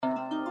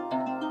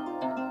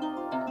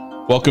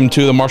Welcome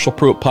to the Marshall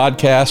Pruitt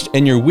Podcast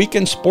and your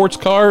weekend sports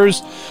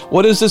cars.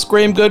 What is this,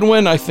 Graham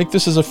Goodwin? I think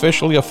this is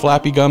officially a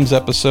Flappy Gums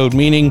episode,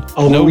 meaning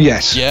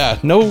yes. Yeah,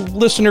 no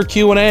listener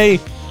Q&A.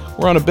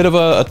 We're on a bit of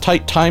a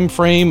tight time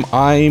frame.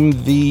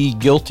 I'm the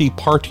guilty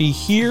party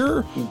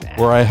here,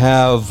 where I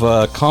have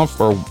a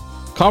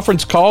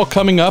conference call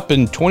coming up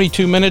in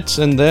 22 minutes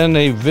and then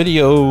a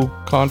video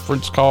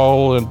conference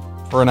call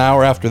for an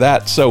hour after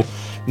that. So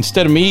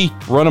instead of me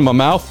running my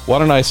mouth, why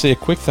don't I say a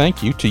quick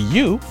thank you to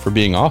you for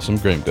being awesome,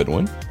 Graham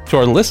Goodwin, to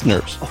our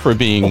listeners for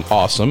being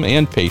awesome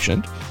and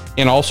patient,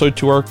 and also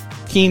to our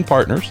keen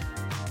partners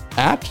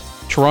at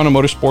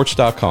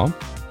TorontoMotorsports.com,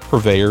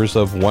 purveyors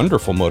of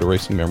wonderful motor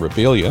racing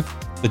memorabilia,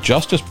 the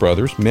Justice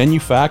Brothers,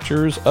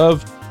 manufacturers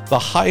of the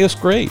highest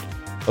grade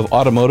of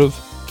automotive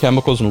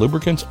chemicals and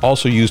lubricants,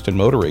 also used in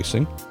motor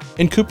racing,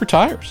 and Cooper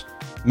Tires,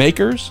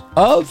 makers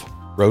of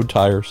road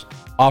tires,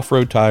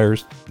 off-road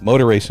tires,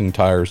 motor racing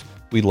tires.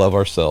 We love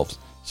ourselves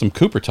some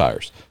Cooper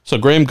tires. So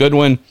Graham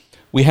Goodwin,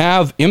 we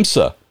have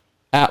IMSA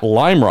at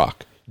Lime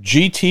Rock,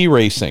 GT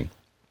Racing.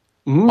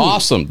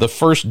 Awesome. The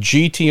first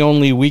GT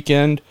only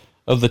weekend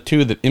of the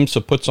two that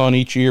IMSA puts on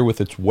each year with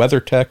its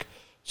WeatherTech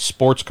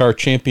Sports Car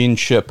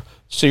Championship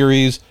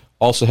Series.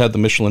 Also had the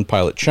Michelin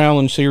Pilot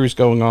Challenge Series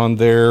going on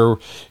there.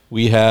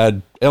 We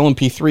had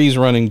LMP3s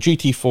running,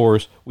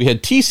 GT4s. We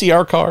had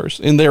TCR cars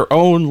in their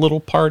own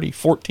little party,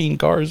 14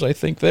 cars, I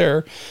think,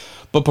 there.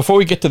 But before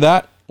we get to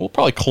that, we'll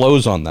probably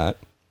close on that.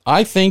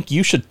 I think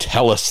you should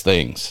tell us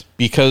things,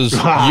 because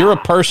you're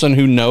a person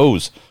who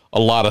knows a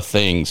lot of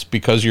things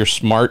because you're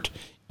smart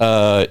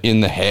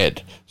in the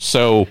head.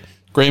 So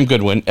Graham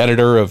Goodwin,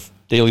 editor of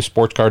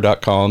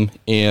dailysportscar.com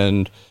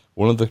and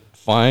one of the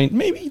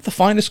maybe the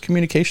finest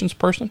communications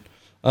person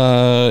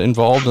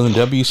involved in the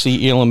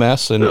WC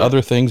ELMS and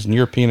other things in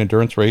European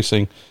endurance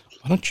racing.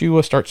 Why don't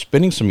you start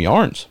spinning some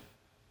yarns?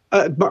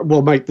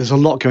 Well, mate, there's a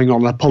lot going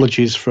on.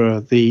 Apologies for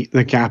the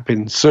gap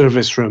in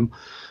service from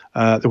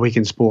the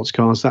weekend sports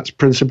cars. That's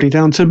principally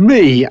down to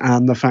me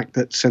and the fact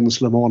that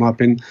since Le Mans I've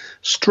been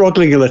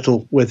struggling a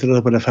little with a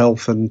little bit of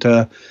health, and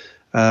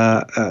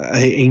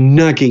a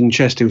nagging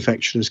chest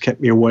infection has kept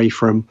me away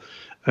from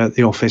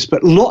the office.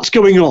 But lots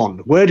going on.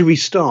 Where do we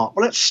start?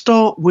 Well, let's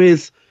start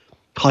with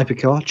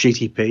Hypercar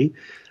GTP.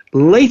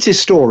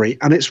 Latest story,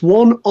 and it's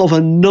one of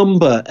a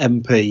number,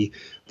 MP,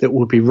 that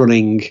will be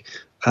running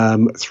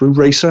through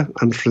Racer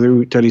and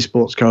through Daily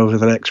Sports Car over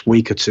the next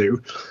week or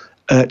two,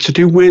 to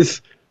do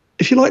with,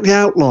 if you like, the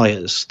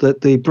outliers,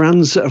 that the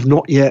brands that have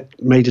not yet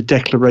made a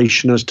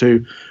declaration as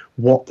to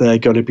what they're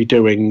going to be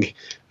doing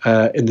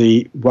in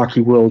the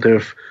wacky world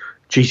of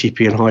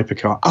GTP and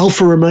Hypercar.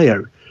 Alfa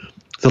Romeo,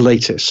 the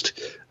latest.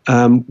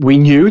 We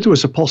knew there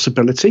was a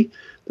possibility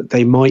that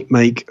they might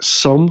make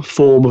some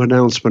form of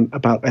announcement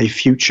about a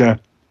future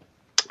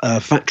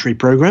factory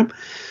program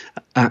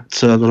at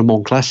the Le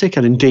Mans Classic,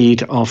 and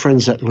indeed our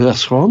friends at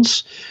Les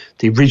France,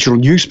 the regional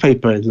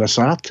newspaper in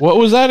Lausanne. What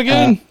was that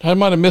again? I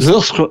might have missed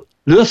it.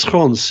 Les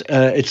France,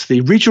 it's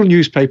the regional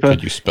newspaper.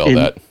 Could you spell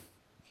that?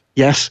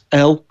 Yes,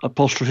 L'Ouest,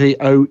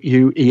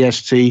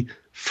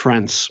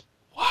 France.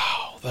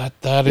 Wow,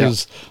 that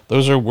is,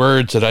 those are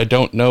words that I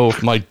don't know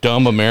if my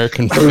dumb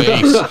American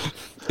face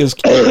is.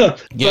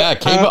 Yeah,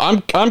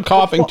 I'm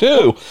coughing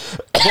too.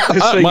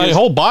 My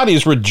whole body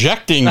is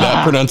rejecting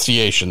that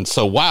pronunciation.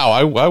 So wow,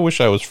 I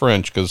wish I was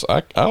French, because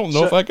I don't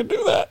know if I could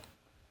do that.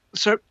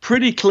 So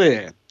pretty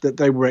clear that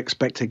they were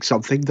expecting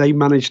something. They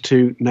managed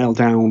to nail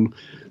down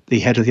the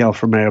head of the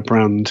Alfa Romeo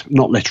brand,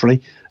 not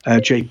literally,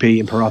 JP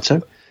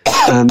Imperato,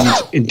 and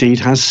indeed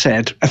has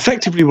said,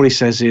 effectively what he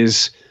says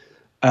is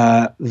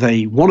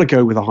they want to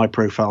go with a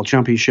high-profile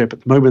championship.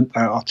 At the moment,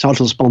 they are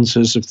title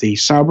sponsors of the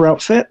Sauber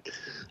outfit.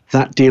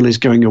 That deal is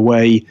going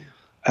away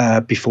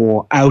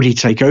before Audi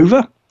take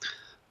over.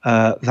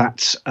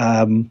 That's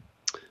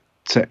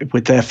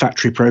with their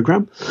factory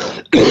program.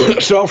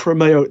 So Alfa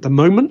Romeo at the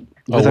moment.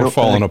 We're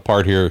falling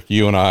apart here.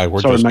 You and I,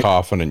 we're just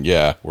coughing, and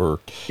sorry.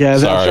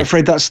 I'm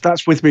afraid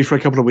that's with me for a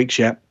couple of weeks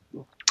yet.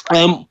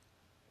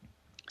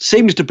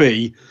 Seems to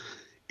be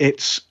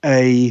it's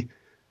a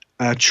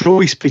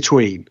choice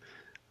between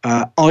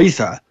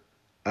either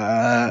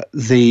a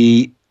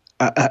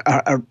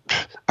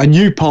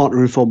new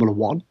partner in Formula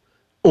One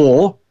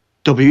or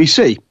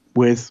WEC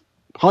with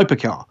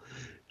Hypercar.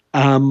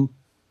 Alfa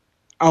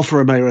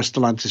Romeo is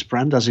Stellantis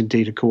brand, as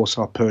indeed, of course,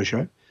 are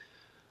Peugeot.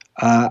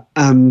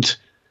 And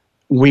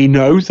we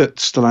know that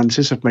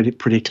Stellantis have made it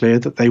pretty clear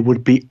that they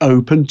would be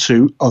open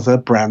to other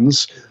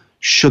brands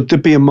should there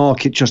be a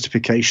market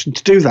justification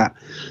to do that.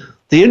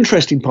 The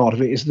interesting part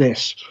of it is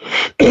this.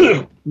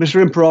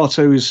 Mr.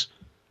 Imperato's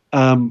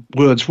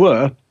words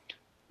were,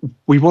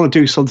 we want to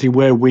do something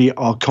where we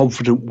are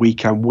confident we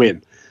can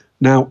win.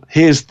 Now,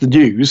 here's the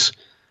news.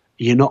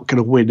 You're not going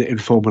to win in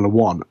Formula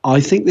One.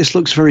 I think this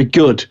looks very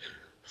good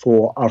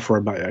for Alfa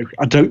Romeo.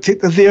 I don't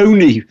think they're the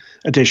only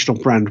additional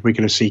brand we're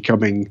going to see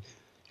coming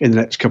in the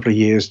next couple of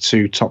years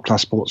to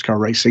top-class sports car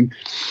racing.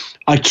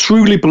 I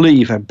truly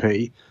believe,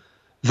 MP,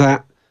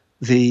 that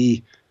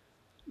the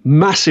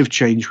massive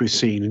change we've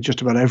seen in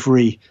just about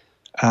every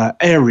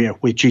area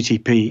with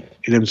GTP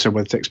in IMSA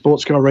with Tech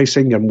Sports Car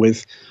Racing and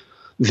with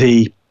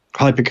the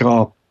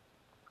hypercar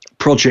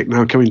project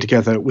now coming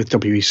together with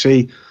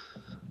WEC.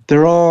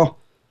 There are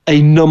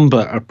a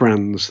number of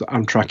brands that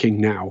I'm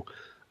tracking now,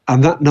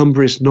 and that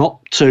number is not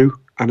 2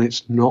 and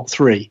it's not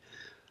 3.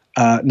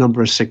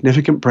 Number of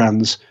significant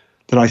brands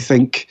that I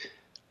think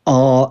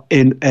are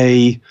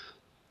in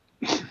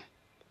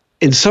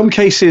some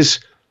cases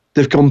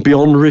they've gone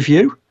beyond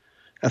review.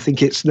 I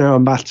think it's now a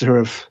matter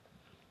of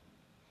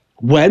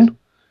when,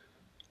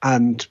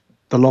 and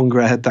the longer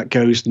ahead that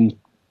goes, and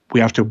we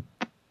have to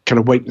kind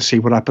of wait and see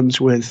what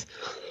happens with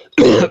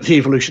the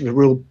evolution of the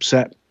rule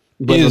set,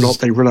 whether or not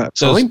they run out of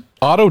time. Does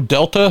Auto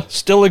Delta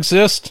still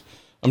exist?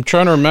 I'm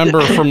trying to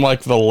remember from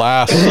like the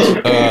last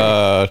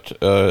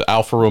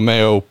Alfa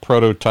Romeo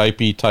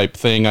prototype-y type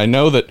thing. I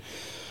know that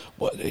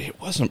it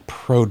wasn't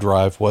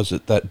ProDrive, was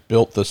it, that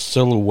built the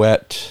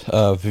Silhouette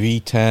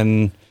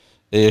V10-ish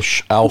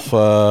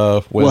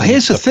Alpha when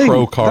here's the thing.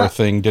 Pro Car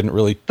thing didn't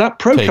really that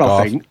Pro take Car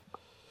off. thing,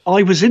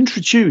 I was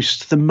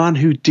introduced to the man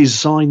who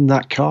designed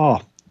that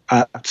car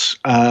at,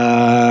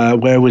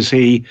 where was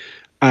he?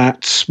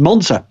 At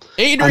Monza.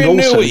 Adrian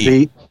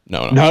Newey.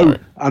 No, sorry.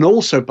 And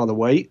also, by the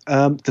way,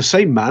 the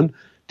same man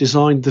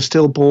designed the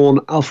stillborn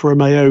Alfa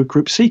Romeo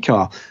Group C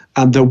car.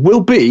 And there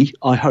will be,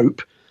 I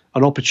hope,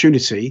 an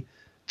opportunity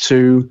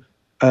for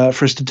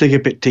us to dig a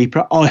bit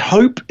deeper. I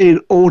hope in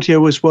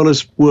audio as well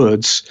as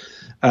words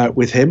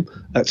with him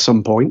at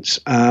some point.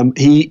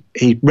 He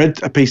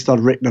read a piece that I'd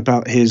written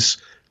about his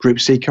Group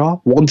C car,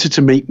 wanted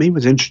to meet me,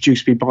 was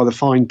introduced me by the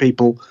fine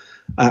people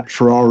at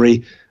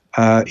Ferrari.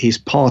 He's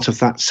part of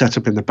that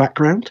setup in the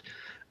background.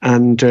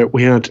 And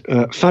we had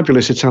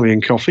fabulous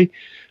Italian coffee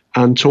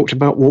and talked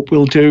about what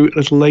we'll do a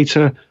little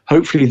later,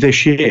 hopefully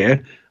this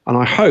year. And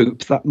I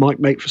hope that might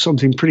make for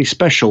something pretty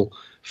special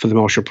for the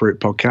Marshall Pruett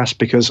podcast,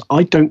 because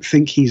I don't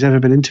think he's ever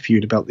been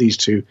interviewed about these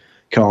two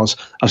cars.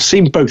 I've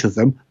seen both of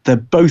them. They're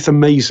both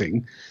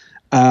amazing.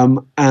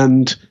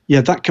 And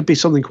yeah, that could be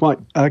something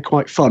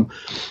quite fun.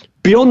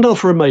 Beyond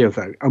Alfa Romeo,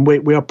 though, and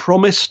we are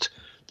promised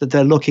that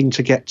they're looking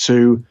to get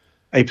to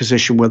a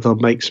position where they'll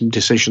make some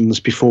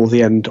decisions before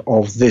the end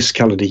of this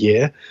calendar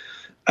year.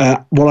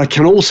 What I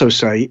can also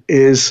say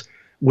is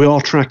we are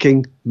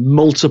tracking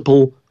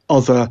multiple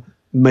other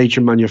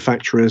major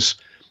manufacturers,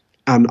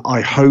 and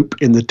I hope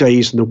in the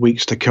days and the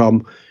weeks to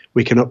come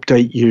we can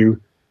update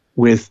you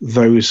with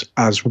those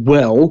as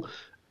well.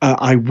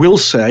 I will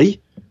say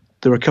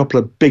there are a couple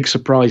of big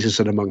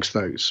surprises in amongst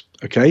those.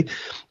 Okay,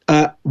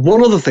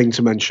 one other thing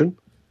to mention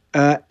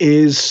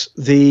is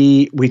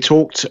we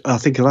talked, I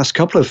think the last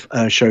couple of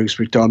shows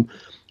we've done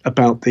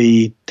about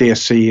the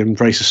DSC and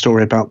Racer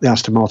story about the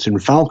Aston Martin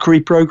Valkyrie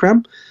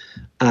program,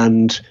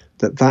 and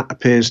that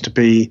appears to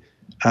be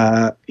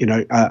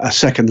a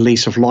second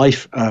lease of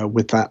life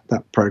with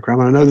that program.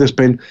 And I know there's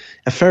been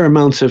a fair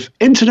amount of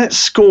internet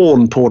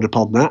scorn poured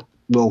upon that.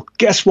 Well,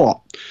 guess what?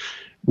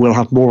 We'll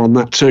have more on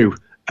that too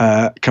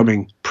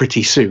coming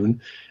pretty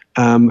soon,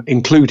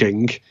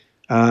 including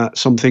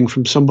something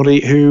from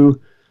somebody who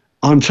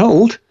I'm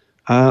told,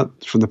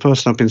 from the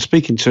person I've been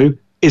speaking to,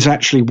 is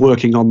actually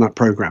working on that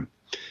program.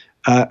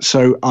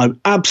 So I'm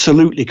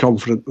absolutely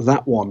confident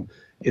that one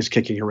is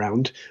kicking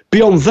around.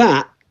 Beyond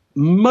that,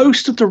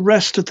 most of the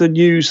rest of the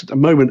news at the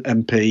moment,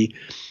 MP,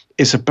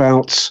 is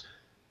about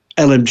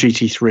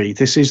LMGT3.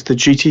 This is the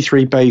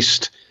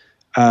GT3-based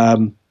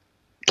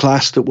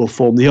class that will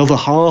form the other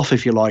half,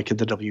 if you like, of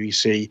the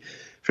WEC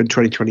from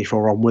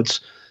 2024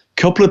 onwards.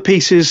 Couple of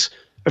pieces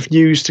of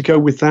news to go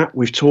with that.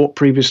 We've talked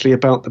previously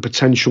about the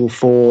potential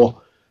for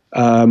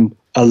a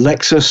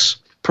Lexus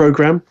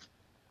program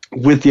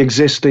with the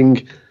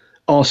existing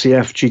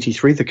RCF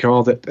GT3, the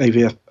car that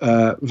Avia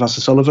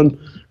Vasser-Sullivan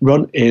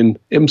run in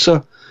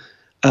IMSA.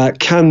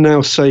 Can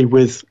now say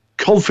with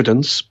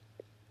confidence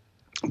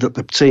that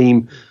the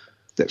team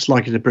that's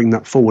likely to bring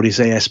that forward is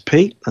ASP,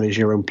 that is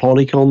Jeroen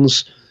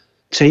Planicon's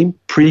team,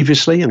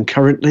 previously and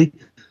currently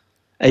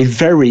a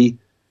very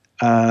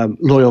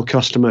loyal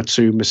customer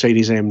to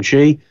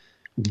Mercedes-AMG.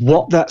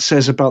 What that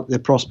says about the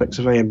prospects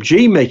of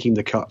AMG making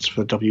the cuts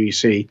for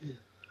WEC,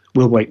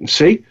 we'll wait and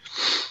see.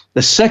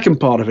 The second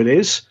part of it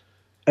is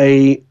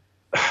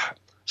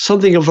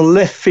something of a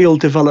left field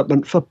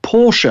development for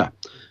Porsche.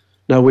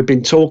 Now, we've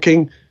been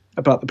talking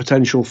about the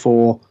potential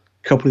for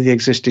a couple of the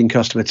existing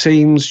customer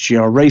teams,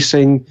 GR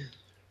Racing,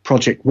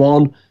 Project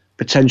One,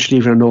 potentially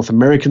even a North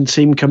American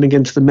team coming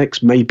into the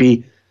mix,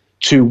 maybe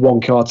 2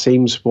 one-car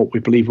teams, what we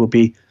believe will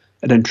be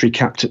an entry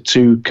capped at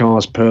 2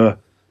 cars per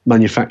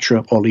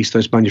manufacturer, or at least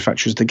those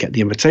manufacturers that get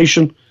the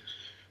invitation.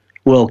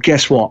 Well,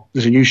 guess what?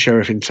 There's a new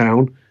sheriff in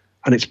town,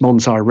 and it's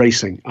Monza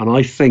Racing. And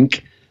I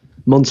think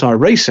Monza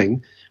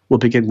Racing will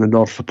be getting the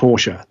nod for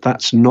Porsche.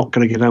 That's not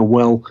going to get down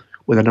well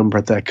with a number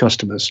of their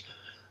customers.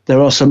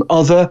 There are some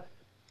other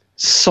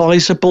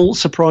sizable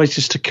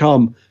surprises to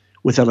come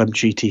with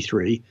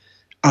LMGT3,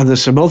 and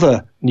there's some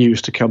other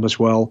news to come as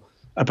well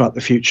about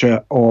the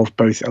future of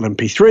both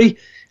LMP3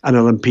 and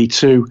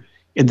LMP2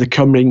 in the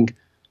coming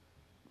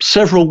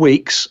several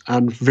weeks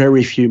and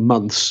very few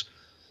months,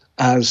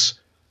 as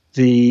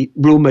the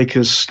rule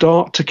makers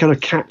start to kind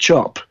of catch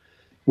up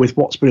with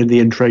what's been in the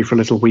in tray for a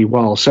little wee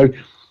while. So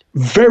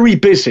very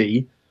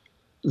busy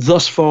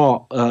thus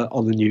far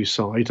on the news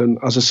side. And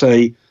as I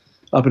say,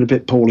 I've been a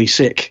bit poorly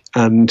sick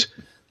and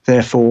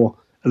therefore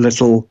a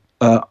little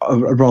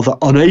rather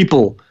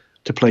unable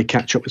to play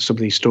catch up with some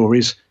of these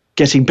stories.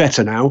 Getting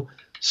better now.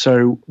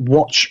 So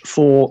watch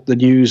for the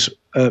news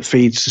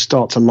feeds to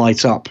start to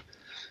light up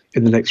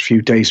in the next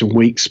few days and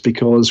weeks,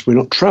 because we're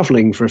not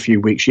travelling for a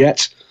few weeks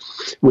yet,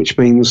 which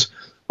means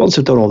once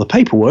I've done all the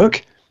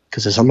paperwork,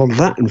 because there's a lot of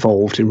that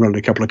involved in running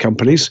a couple of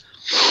companies,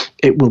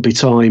 it will be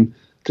time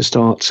to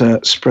start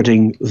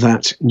spreading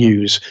that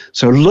news.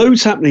 So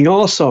loads happening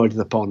our side of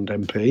the pond,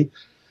 MP.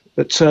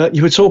 But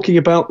you were talking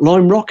about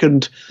Lime Rock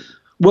and,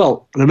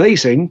 well, an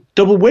amazing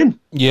double win.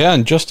 Yeah,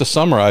 and just to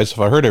summarize, if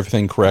I heard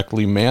everything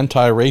correctly,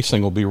 Manti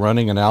Racing will be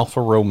running an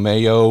Alfa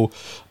Romeo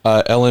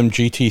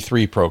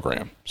LMGT3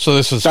 program. So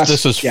this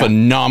is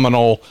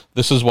phenomenal.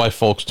 This is why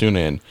folks tune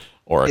in.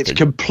 It's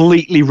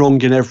completely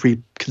wrong in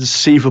every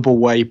conceivable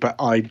way, but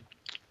I'm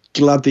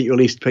glad that you at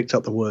least picked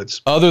up the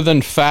words. Other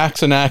than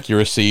facts and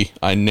accuracy,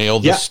 I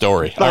nailed the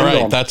story. All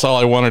right, that's all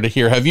I wanted to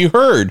hear. Have you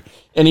heard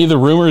any of the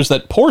rumors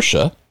that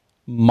Porsche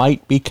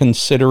might be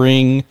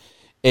considering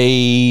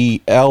a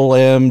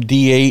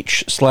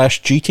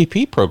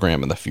LMDH/GTP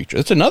program in the future?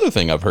 It's another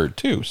thing I've heard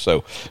too.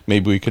 So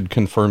maybe we could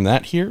confirm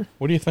that here.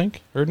 What do you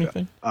think? Heard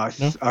anything? I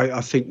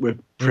think we're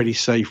pretty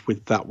safe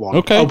with that one.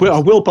 Okay. I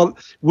will, by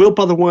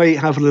the way,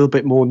 have a little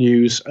bit more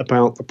news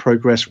about the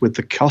progress with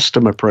the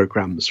customer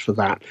programs for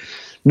that.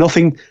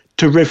 Nothing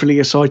terrifically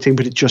exciting,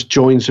 but it just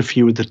joins a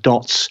few of the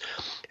dots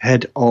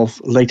ahead of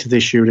later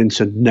this year and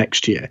into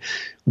next year.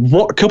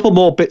 A couple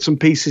more bits and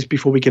pieces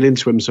before we get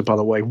into them. So, by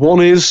the way,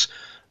 one is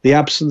the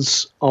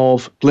absence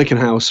of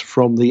Glickenhaus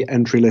from the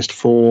entry list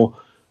for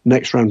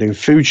next round in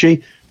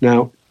Fuji.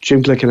 Now,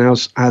 Jim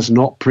Glickenhaus has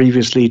not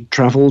previously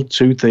travelled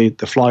to the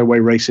flyaway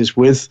races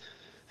with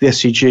the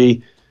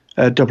SCG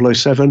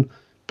 007,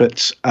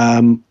 but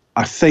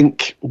I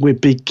think we're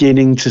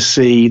beginning to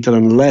see that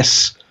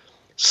unless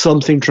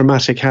something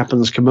dramatic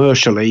happens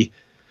commercially,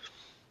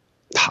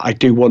 I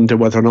do wonder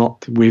whether or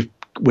not we've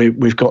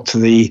got to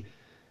the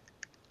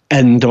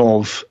end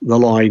of the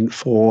line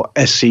for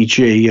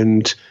SCG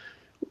and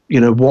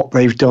what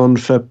they've done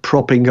for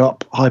propping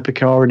up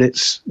Hypercar in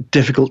its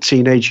difficult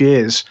teenage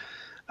years.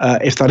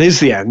 If that is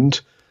the end,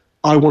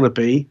 I want to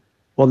be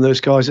one of those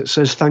guys that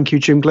says, thank you,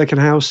 Jim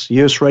Glickenhaus,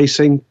 US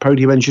Racing,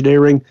 Podium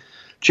Engineering,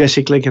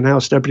 Jesse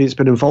Glickenhaus, and everybody that's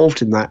been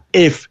involved in that,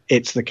 if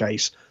it's the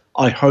case.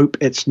 I hope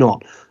it's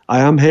not. I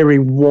am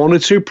hearing one or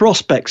two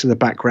prospects in the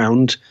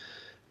background,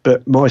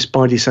 but my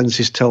spidey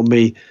senses tell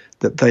me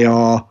that they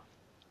are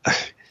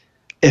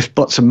if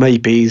buts and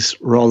maybes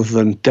rather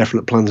than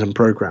definite plans and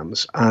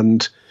programs.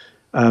 And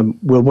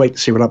we'll wait to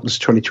see what happens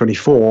in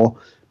 2024.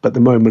 But at the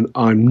moment,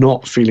 I'm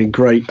not feeling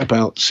great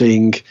about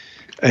seeing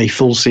a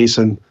full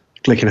season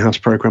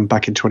Glickenhaus program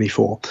back in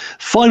 24.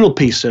 Final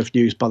piece of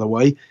news, by the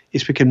way,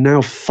 is we can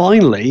now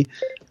finally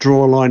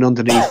draw a line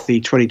underneath the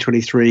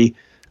 2023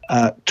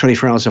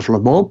 24 Hours of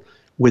Le Mans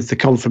with the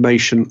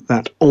confirmation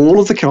that all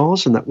of the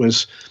cars, and that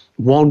was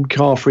one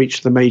car for each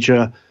of the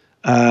major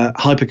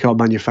hypercar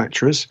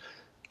manufacturers,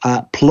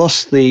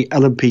 plus the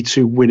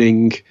LMP2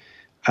 winning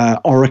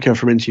Orica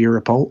from Inter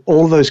Europol,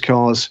 all of those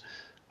cars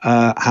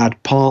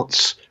had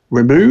parts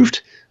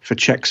removed for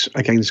checks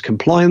against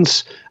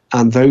compliance,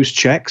 and those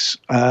checks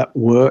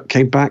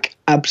came back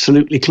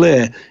absolutely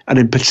clear. And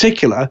in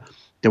particular,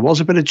 there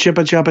was a bit of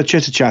jibber-jabber,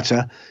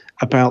 chitter-chatter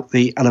about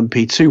the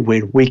LMP2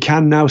 win. We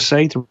can now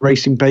say the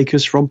Racing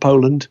Bakers from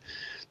Poland,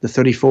 the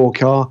 34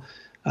 car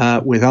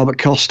with Albert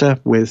Costa,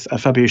 with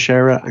Fabio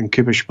Scherer and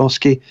Kuba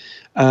Szymowski,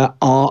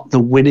 are the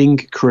winning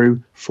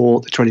crew for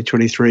the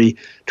 2023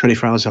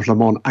 24 Hours of Le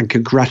Mans, and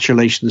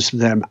congratulations to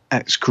them.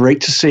 It's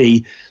great to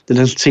see the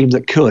little team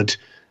that could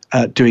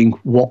doing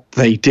what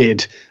they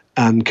did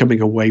and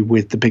coming away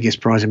with the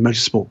biggest prize in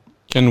motorsport.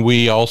 Can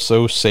we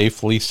also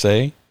safely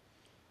say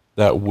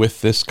that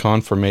with this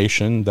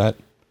confirmation that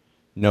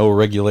no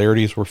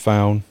irregularities were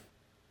found,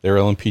 their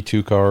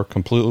LMP2 car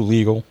completely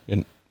legal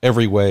in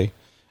every way,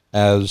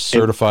 as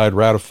certified,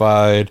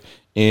 ratified,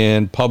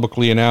 and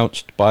publicly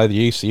announced by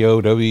the ACO,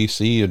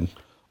 WEC, and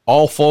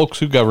all folks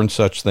who govern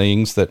such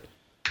things, that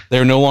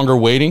they're no longer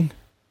waiting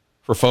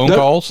for phone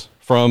calls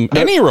from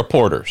any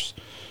reporters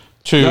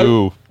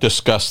to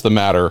discuss the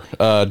matter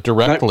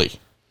directly?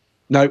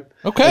 No.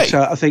 Okay.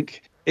 I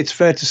think it's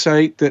fair to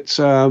say that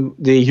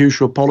the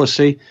usual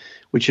policy,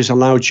 which has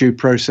allowed due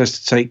process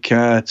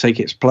to take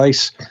its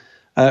place,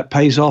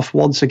 pays off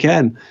once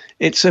again.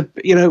 It's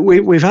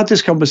we've had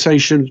this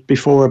conversation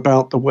before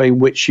about the way in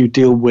which you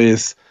deal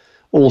with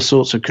all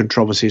sorts of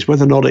controversies,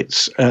 whether or not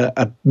it's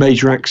a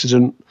major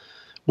accident,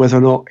 whether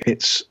or not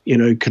it's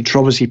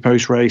controversy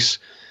post race.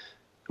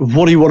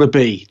 What do you want to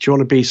be? Do you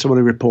want to be someone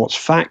who reports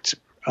fact,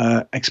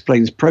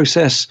 explains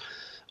process,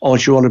 or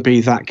do you want to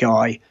be that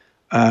guy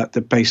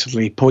that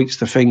basically points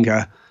the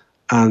finger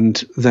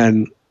and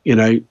then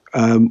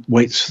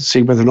waits to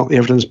see whether or not the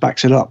evidence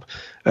backs it up?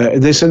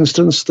 In this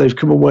instance, they've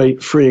come away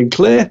free and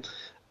clear,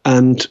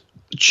 And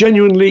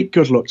genuinely,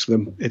 good luck to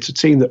them. It's a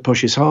team that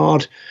pushes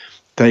hard.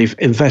 They've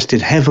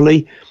invested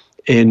heavily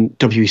in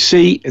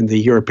WEC, in the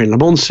European Le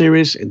Mans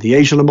Series, in the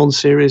Asia Le Mans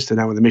Series. They're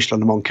now in the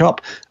Michelin Le Mans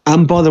Cup.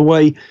 And by the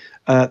way,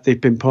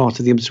 they've been part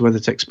of the IMSA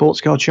WeatherTech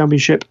Sports Car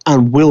Championship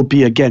and will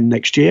be again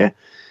next year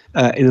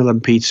in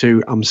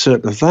LMP2. I'm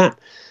certain of that.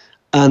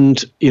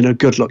 And,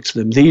 good luck to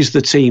them. These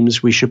are the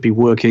teams we should be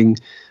working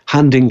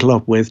hand in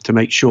glove with to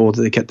make sure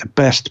that they get the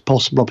best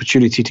possible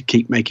opportunity to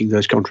keep making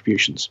those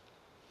contributions.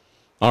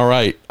 All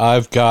right.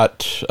 I've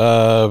got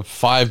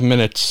 5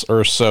 minutes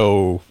or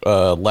so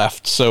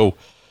left. So,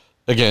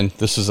 again,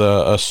 this is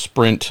a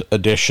sprint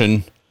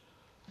edition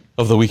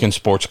of the Weekend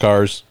Sports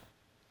Cars.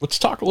 Let's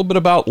talk a little bit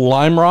about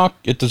Lime Rock.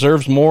 It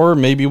deserves more.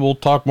 Maybe we'll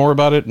talk more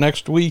about it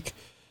next week.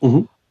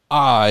 Mm-hmm.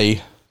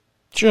 I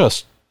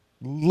just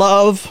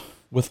love,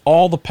 with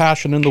all the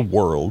passion in the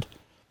world,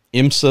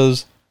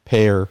 IMSA's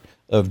pair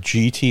of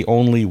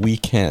GT-only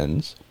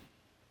weekends.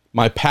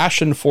 My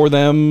passion for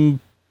them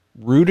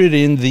rooted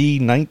in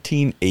the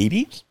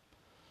 1980s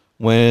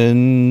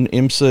when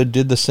IMSA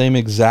did the same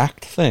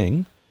exact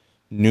thing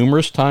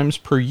numerous times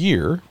per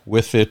year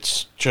with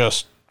its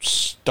just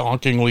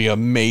stonkingly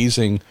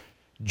amazing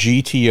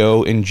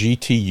GTO and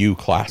GTU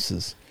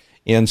classes.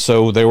 And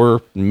so there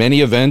were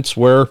many events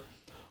where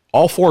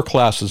all four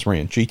classes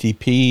ran,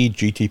 GTP,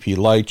 GTP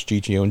Lights,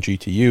 GTO, and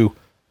GTU,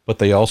 but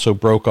they also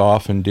broke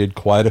off and did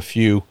quite a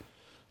few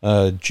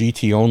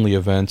GT-only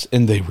events,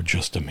 and they were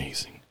just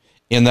amazing.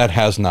 And that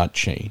has not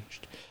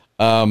changed.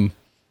 I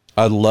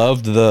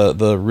loved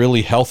the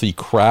really healthy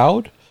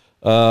crowd.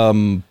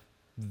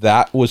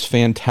 That was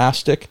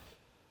fantastic.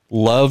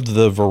 Loved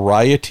the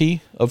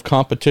variety of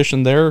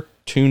competition there.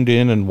 Tuned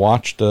in and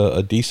watched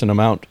a decent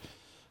amount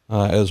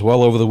as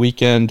well over the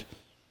weekend.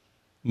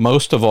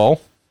 Most of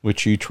all,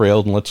 which you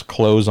trailed, and let's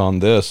close on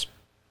this.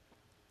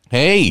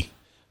 Hey,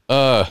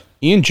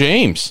 Ian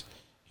James,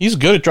 he's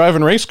good at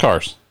driving race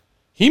cars.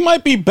 He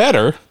might be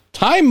better.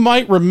 Time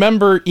might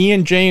remember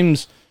Ian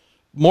James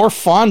more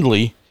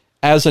fondly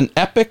as an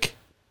epic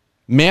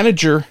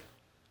manager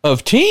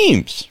of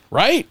teams,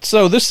 right?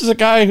 So this is a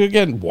guy who,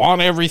 again,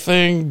 won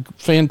everything.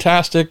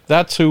 Fantastic.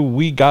 That's who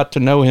we got to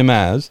know him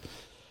as.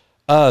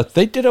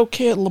 They did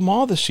okay at Le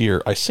Mans this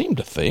year, I seem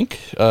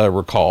to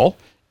recall.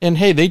 And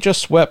hey, they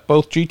just swept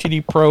both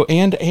GTD Pro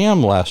and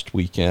AM last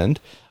weekend.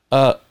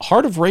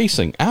 Heart of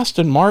Racing,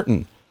 Aston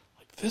Martin.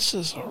 This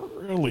is a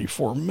really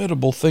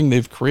formidable thing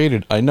they've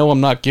created. I know I'm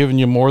not giving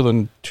you more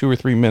than 2 or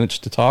 3 minutes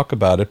to talk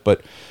about it,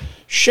 but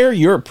share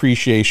your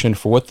appreciation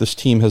for what this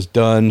team has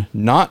done,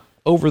 not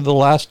over the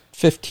last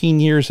 15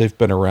 years they've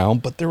been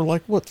around, but they're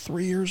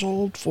 3 years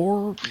old,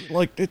 4?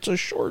 It's a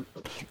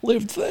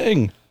short-lived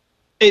thing.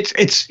 It's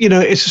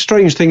a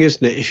strange thing,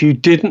 isn't it? If you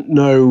didn't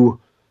know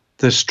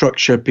the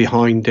structure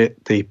behind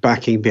it, the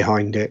backing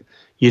behind it,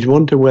 you'd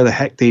wonder where the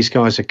heck these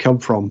guys have come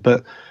from.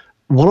 But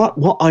what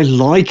I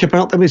like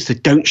about them is they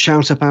don't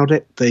shout about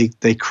it.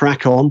 They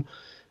crack on.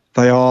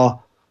 They are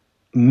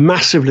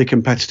massively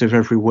competitive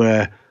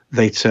everywhere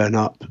they turn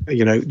up.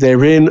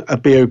 They're in a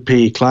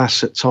BOP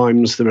class at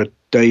times. There are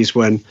days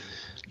when,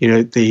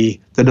 the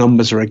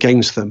numbers are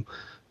against them.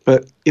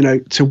 But,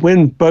 to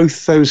win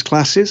both those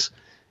classes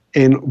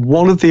in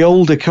one of the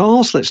older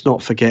cars, let's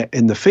not forget,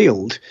 in the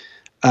field,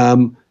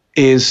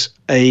 is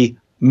a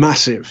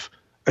massive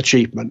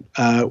achievement.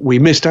 We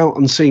missed out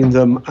on seeing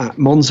them at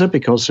Monza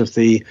because of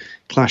the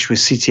clash with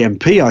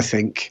CTMP, I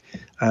think,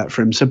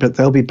 for IMSA, but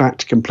they'll be back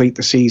to complete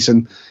the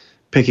season,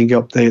 picking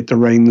up the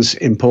reins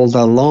in Paul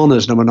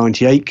Dall'Anna's number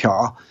 98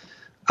 car.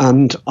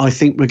 And I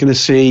think we're going to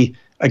see,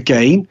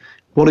 again,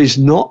 what is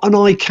not an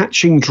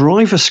eye-catching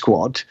driver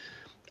squad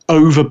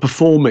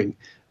overperforming.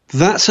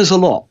 That says a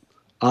lot.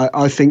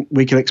 I think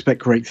we can expect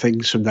great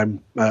things from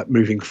them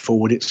moving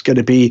forward. It's going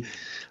to be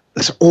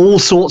there's all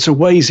sorts of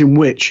ways in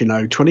which,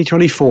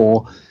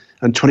 2024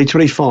 and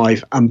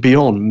 2025 and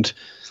beyond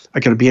are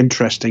going to be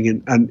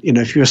interesting. And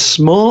if you're a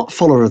smart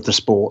follower of the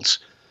sports,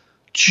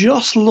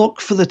 just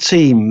look for the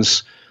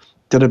teams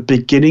that are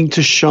beginning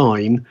to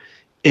shine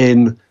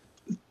in,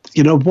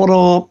 what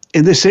are,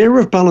 in this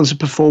era of balance of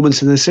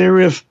performance, in this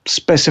area of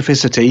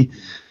specificity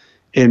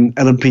in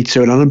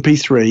LMP2 and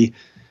LMP3,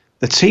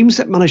 the teams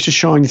that manage to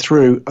shine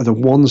through are the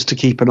ones to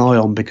keep an eye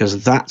on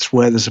because that's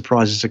where the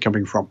surprises are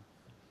coming from.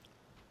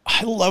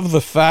 I love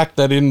the fact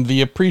that in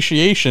the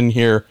appreciation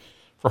here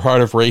for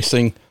Heart of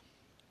Racing,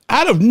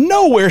 out of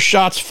nowhere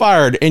shots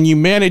fired, and you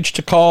managed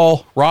to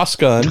call Ross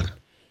Gunn,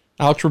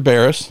 Alex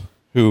Riberas,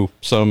 who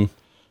some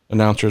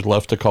announcers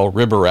love to call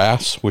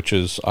Ribberass, which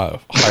is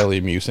highly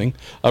amusing,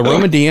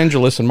 Roman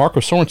DeAngelis and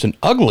Marco Sorensen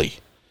ugly.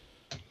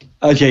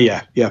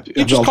 Yeah.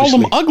 You just called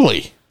them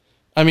ugly.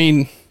 I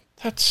mean,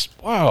 that's,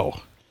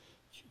 wow.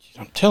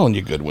 I'm telling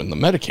you, Goodwin, the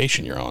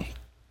medication you're on.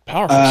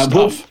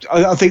 Powerful stuff.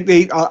 I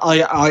think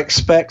I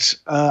expect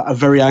a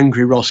very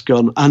angry Ross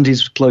Gunn and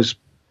his close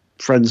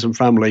friends and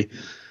family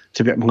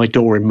to be at my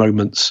door in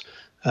moments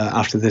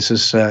after this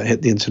has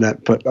hit the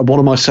internet. But what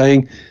am I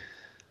saying?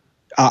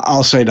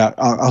 I'll say that.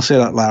 I'll say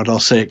that loud. I'll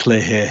say it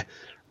clear here.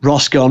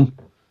 Ross Gunn.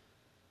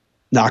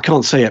 No, I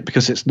can't say it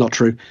because it's not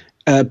true.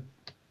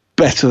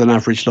 better than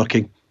average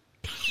looking.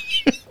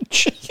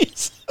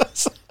 Jesus.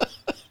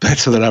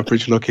 Better than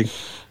average looking.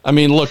 I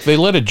mean, look, they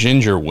let a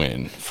ginger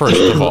win,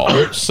 first of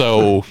all.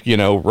 So,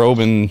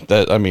 Roman,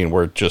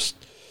 we're just,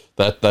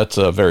 that's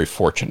a very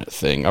fortunate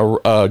thing.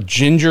 A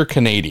ginger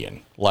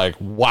Canadian, like,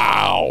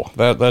 wow,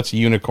 that's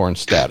unicorn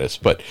status.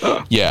 But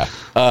yeah,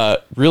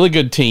 really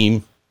good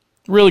team,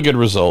 really good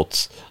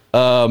results.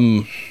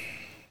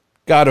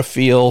 Got a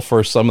feel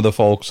for some of the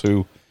folks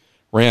who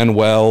ran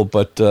well,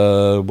 but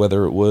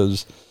whether it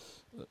was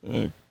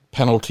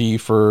penalty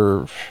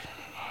for,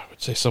 I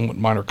would say, somewhat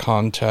minor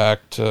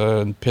contact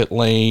in pit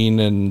lane,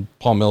 and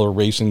Paul Miller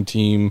Racing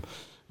Team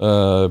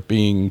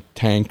being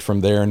tanked from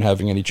there and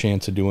having any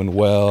chance of doing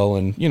well,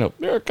 and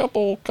there are a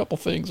couple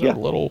things that are a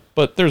little,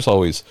 but there's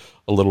always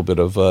a little bit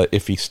of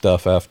iffy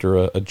stuff after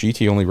a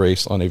GT only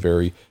race on a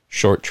very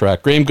short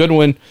track. Graham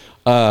Goodwin,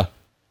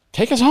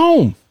 take us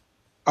home.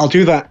 I'll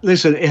do that.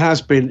 Listen, it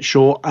has been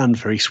short and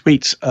very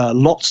sweet.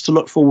 Lots to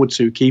look forward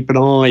to. Keep an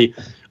eye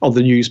on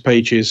the news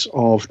pages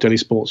of Daily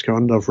Sports Car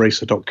and of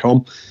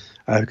Racer.com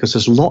because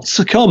there's lots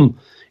to come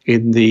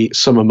in the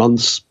summer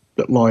months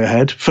that lie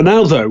ahead. For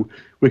now, though,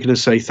 we're going to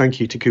say thank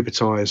you to Cooper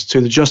Tyres,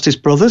 to the Justice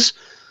Brothers,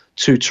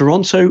 to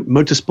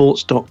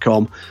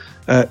TorontoMotorsports.com,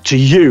 to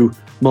you,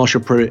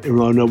 Marshall Pruitt,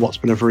 who I know what's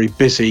been a very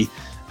busy,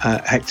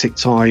 hectic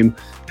time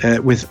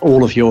with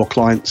all of your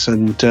clients,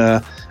 and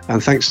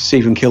thanks to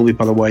Stephen Kilby,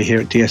 by the way, here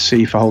at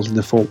DSC for holding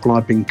the fort while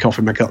I've been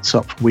coughing my guts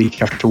up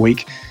week after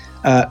week.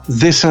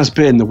 This has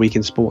been the Week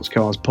in Sports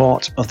Cars,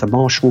 part of the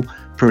Marshall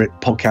Pruitt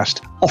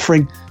podcast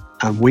offering,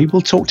 and we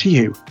will talk to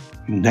you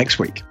next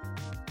week.